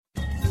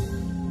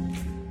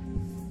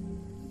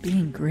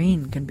Being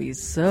green can be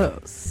so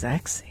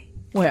sexy.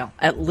 Well,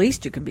 at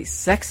least you can be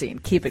sexy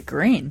and keep it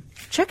green.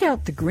 Check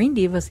out the Green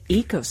Divas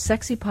Eco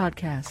Sexy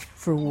podcast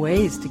for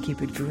ways to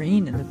keep it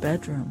green in the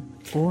bedroom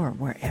or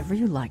wherever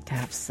you like to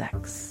have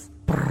sex.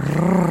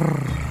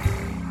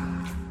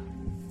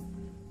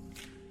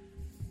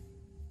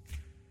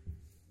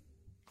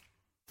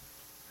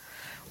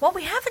 Well,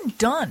 we haven't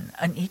done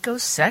an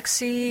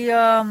eco-sexy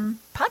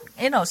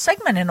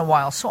segment in a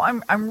while, so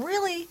I'm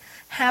really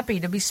happy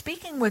to be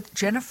speaking with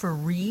Jennifer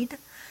Reed.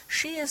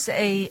 She is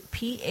a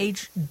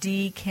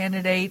PhD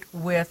candidate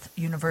with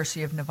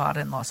University of Nevada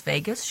in Las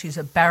Vegas. She's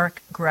a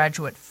Barrick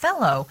Graduate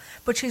Fellow,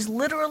 but she's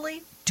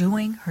literally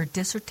doing her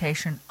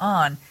dissertation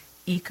on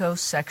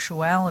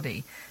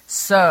ecosexuality.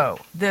 So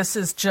this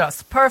is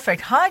just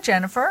perfect. Hi,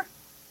 Jennifer.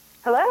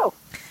 Hello.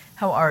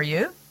 How are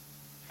you?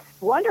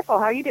 Wonderful.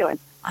 How are you doing?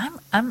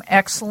 I'm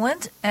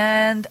excellent,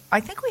 and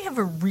I think we have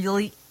a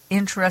really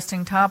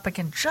interesting topic.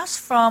 And just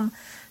from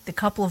the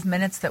couple of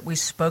minutes that we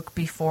spoke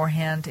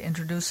beforehand to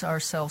introduce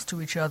ourselves to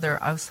each other,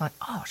 I was like,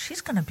 oh, she's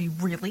going to be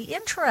really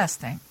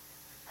interesting.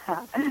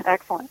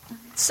 Excellent.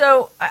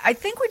 So I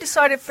think we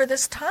decided for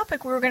this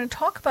topic we were going to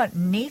talk about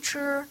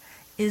nature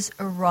is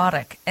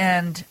erotic,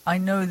 and I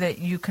know that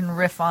you can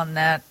riff on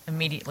that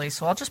immediately,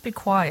 so I'll just be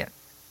quiet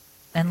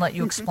and let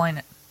you explain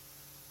it.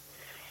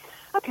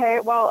 Okay,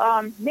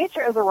 well,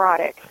 nature is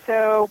erotic.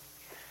 So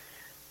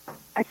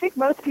I think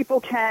most people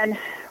can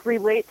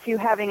relate to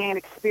having an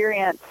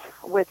experience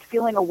with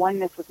feeling a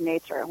oneness with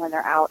nature when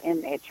they're out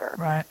in nature.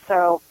 Right.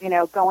 So,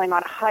 going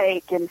on a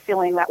hike and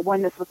feeling that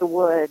oneness with the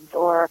woods,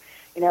 or,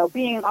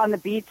 being on the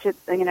beach at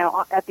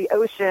the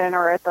ocean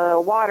or at the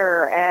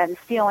water and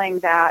feeling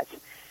that,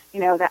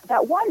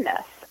 that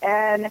oneness.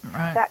 And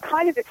that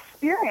kind of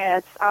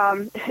experience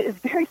is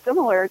very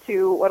similar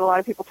to what a lot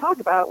of people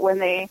talk about when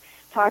they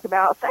talk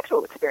about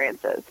sexual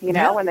experiences,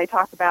 when they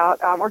talk about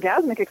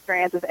orgasmic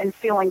experiences and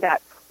feeling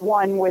that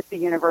one with the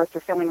universe, or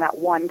feeling that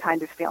one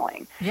kind of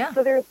feeling. Yeah.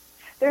 So there's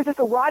this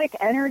erotic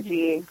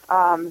energy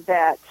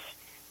that,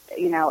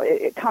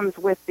 it comes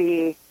with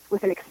an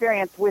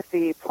experience with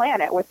the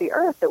planet, with the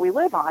earth that we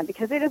live on,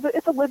 because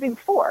it's a living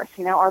force.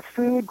 Our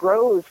food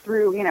grows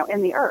through,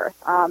 in the earth,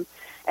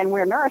 and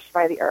we're nourished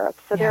by the earth.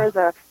 So there's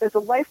a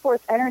life force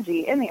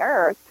energy in the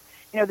earth,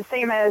 the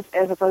same as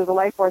if there's a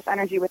life force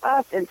energy with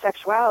us in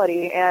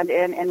sexuality and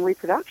in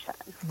reproduction.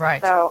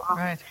 Right. So,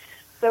 right.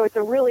 So it's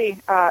a really,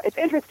 it's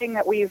interesting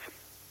that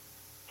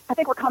I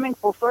think we're coming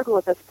full circle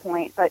at this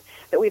point, but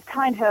that we've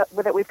kind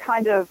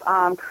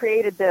of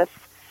created this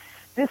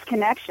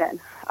disconnection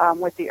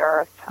with the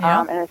earth,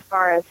 and as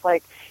far as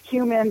like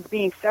humans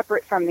being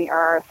separate from the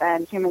earth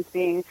and humans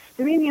being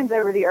dominions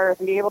over the earth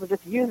and being able to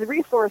just use the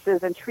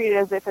resources and treat it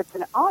as if it's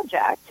an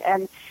object,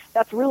 and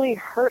that's really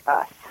hurt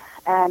us.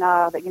 And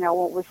that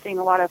we're seeing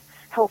a lot of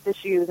health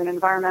issues and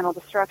environmental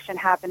destruction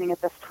happening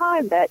at this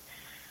time that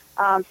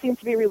seems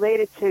to be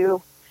related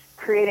to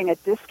creating a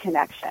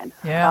disconnection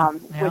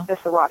with this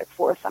erotic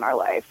force in our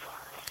life.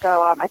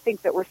 So I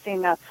think that we're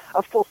seeing a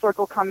full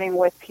circle coming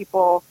with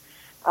people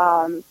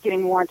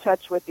getting more in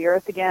touch with the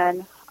earth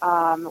again,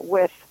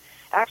 with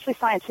actually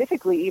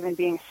scientifically even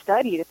being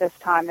studied at this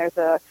time. There's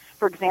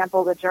for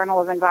example, the Journal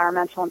of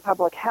Environmental and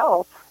Public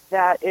Health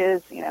that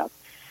is,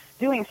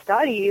 doing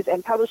studies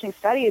and publishing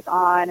studies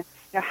on,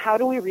 how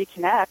do we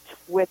reconnect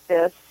with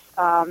this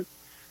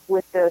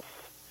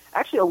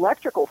actually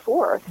electrical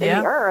force in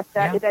the earth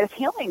that is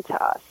healing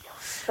to us.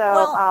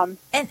 So,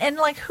 and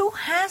like, who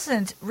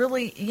hasn't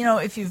really,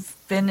 if you've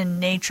been in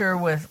nature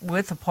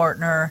with a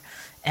partner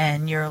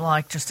and you're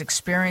like just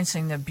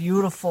experiencing the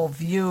beautiful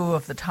view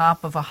of the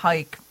top of a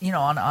hike,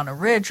 on a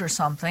ridge or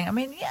something. I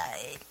mean,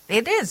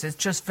 it is. It's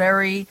just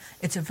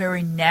it's a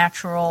very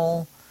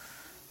natural,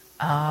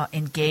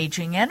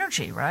 engaging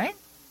energy, right?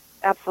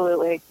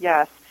 Absolutely,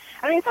 yes.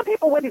 I mean, some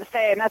people wouldn't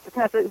say, and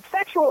the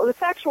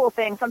sexual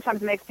thing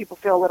sometimes makes people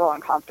feel a little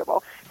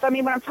uncomfortable. So, I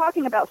mean, when I'm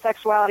talking about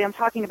sexuality, I'm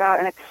talking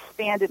about an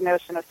expanded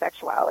notion of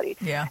sexuality.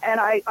 Yeah. And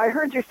I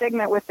heard your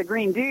segment with the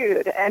green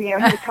dude, and, he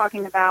was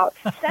talking about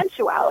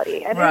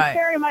sensuality. And it's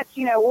very much,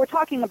 we're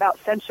talking about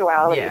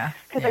sensuality.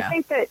 Because I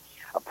think that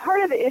a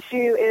part of the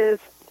issue is,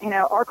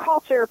 our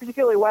culture,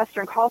 particularly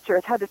Western culture,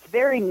 has had this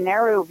very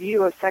narrow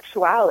view of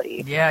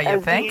sexuality. Yeah,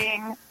 you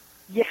think?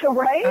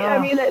 Right? Oh. I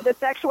mean, the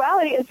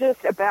sexuality is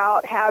just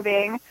about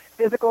having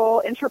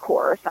physical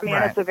intercourse. I mean,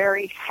 it's a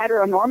very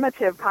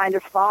heteronormative kind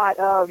of thought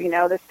of,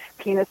 this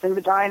penis and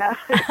vagina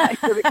kind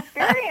of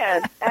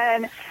experience.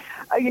 And,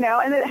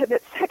 and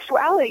that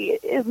sexuality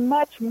is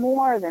much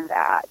more than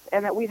that.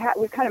 And that we've kind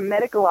of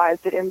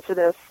medicalized it into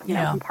this,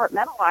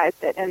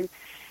 compartmentalized it,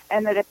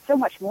 and that it's so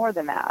much more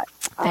than that.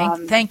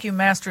 Thank you,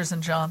 Masters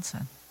and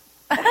Johnson.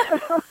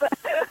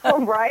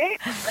 Right?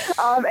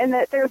 And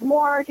that there's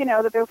more,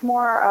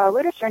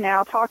 literature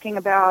now talking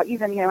about,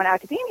 even, in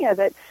academia,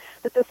 that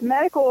this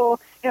medical,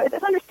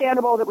 it's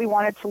understandable that we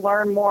wanted to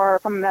learn more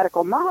from a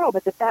medical model,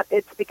 but that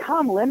it's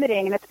become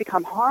limiting and it's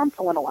become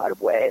harmful in a lot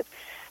of ways.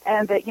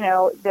 And that,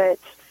 that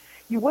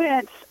you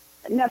wouldn't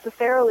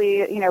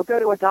necessarily, go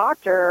to a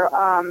doctor.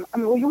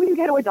 We wouldn't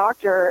go to a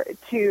doctor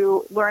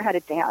to learn how to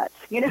dance,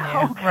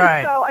 Yeah,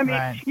 right. So,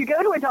 right. you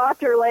go to a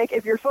doctor, like,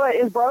 if your foot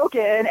is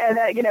broken and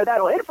that,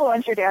 that'll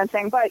influence your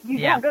dancing, but you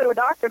don't go to a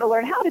doctor to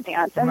learn how to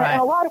dance. And Right. in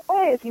a lot of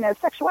ways,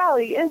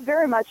 sexuality is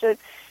very much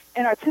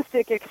an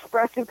artistic,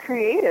 expressive,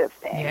 creative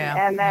thing.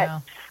 Yeah, And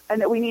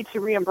that we need to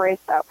re-embrace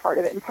that part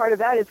of it. And part of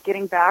that is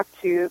getting back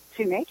to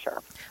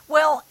nature.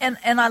 Well, and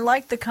I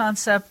like the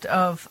concept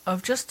of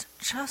just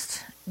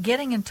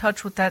getting in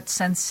touch with that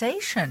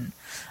sensation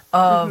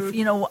of,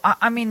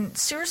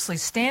 seriously,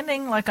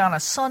 standing like on a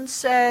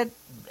sunset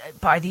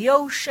by the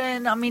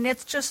ocean.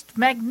 It's just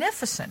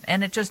magnificent,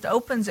 and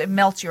it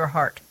melts your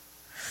heart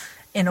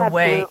in a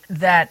way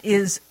that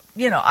is,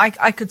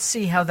 I could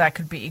see how that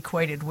could be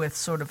equated with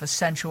sort of a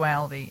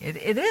sensuality.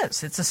 It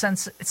is. It's a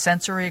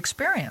sensory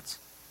experience.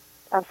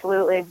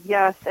 Absolutely,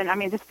 yes. And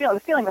just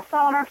feeling the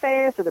sun on our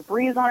face, or the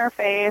breeze on our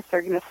face,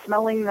 or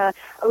smelling the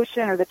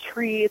ocean or the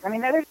trees.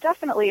 There's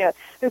definitely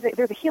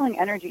there's a healing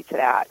energy to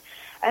that.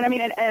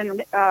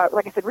 And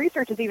like I said,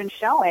 research is even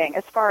showing,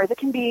 as far as it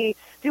can be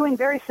doing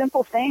very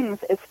simple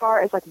things, as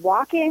far as like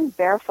walking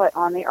barefoot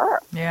on the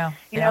earth. Yeah.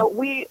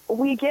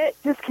 We get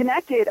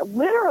disconnected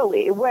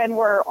literally when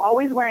we're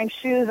always wearing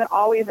shoes and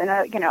always in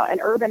an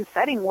urban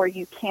setting where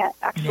you can't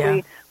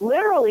actually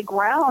literally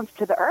ground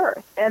to the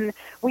earth. And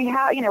we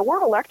have,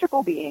 we're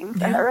electrical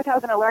beings, and the earth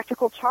has an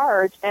electrical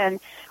charge, and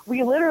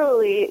we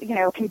literally,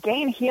 can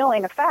gain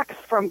healing effects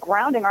from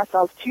grounding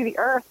ourselves to the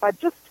earth by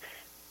just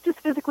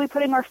physically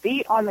putting our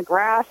feet on the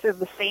grass or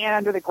the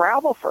sand or the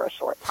gravel for a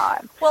short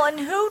time. Well, and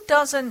who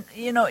doesn't,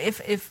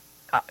 if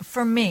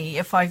for me,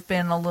 if I've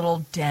been a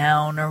little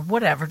down or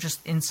whatever,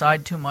 just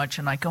inside too much,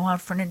 and I go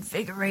out for an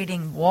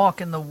invigorating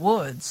walk in the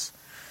woods,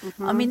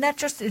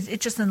 that it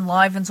just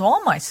enlivens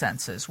all my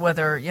senses,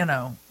 whether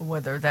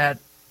that,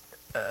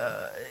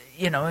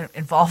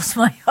 involves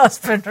my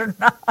husband or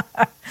not.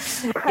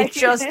 Right. It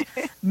just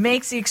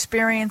makes the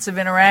experience of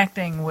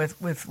interacting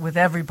with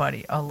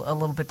everybody a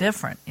little bit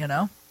different,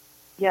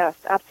 Yes,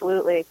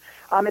 absolutely.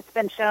 It's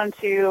been shown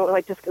to,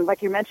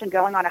 like you mentioned,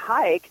 going on a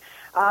hike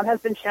has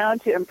been shown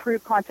to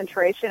improve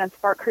concentration and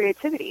spark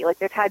creativity. Like,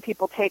 they've had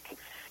people take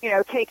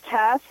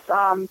tests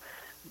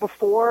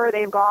before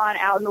they've gone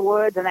out in the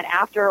woods, and then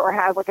after, or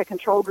have like a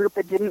control group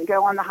that didn't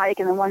go on the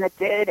hike and then one that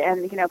did,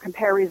 and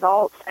compare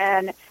results.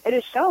 And it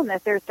has shown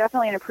that there's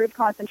definitely an improved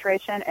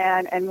concentration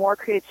and more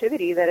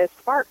creativity that is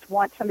sparked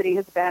once somebody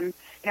has been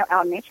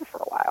out in nature for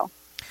a while.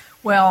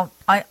 Well,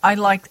 I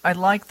like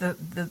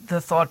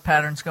the thought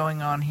patterns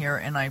going on here,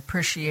 and I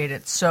appreciate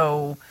it.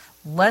 So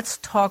let's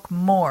talk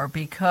more,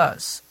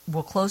 because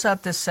we'll close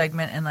out this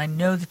segment, and I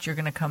know that you're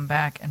going to come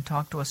back and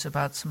talk to us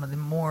about some of the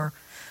more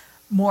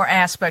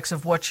aspects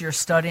of what you're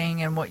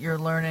studying and what you're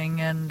learning,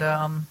 and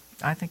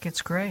I think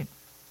it's great.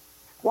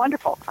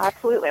 Wonderful.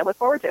 Absolutely. I look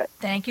forward to it.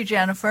 Thank you,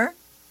 Jennifer.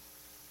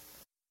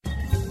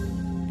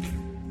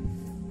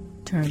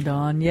 Turned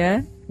on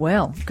yet?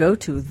 Well, go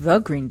to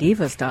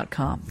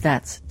thegreendivas.com.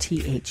 That's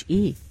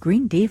THE,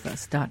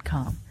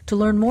 greendivas.com, to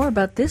learn more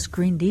about this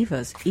Green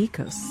Divas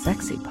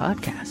Eco-Sexy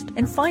podcast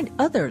and find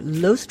other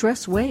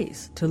low-stress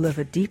ways to live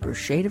a deeper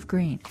shade of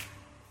green.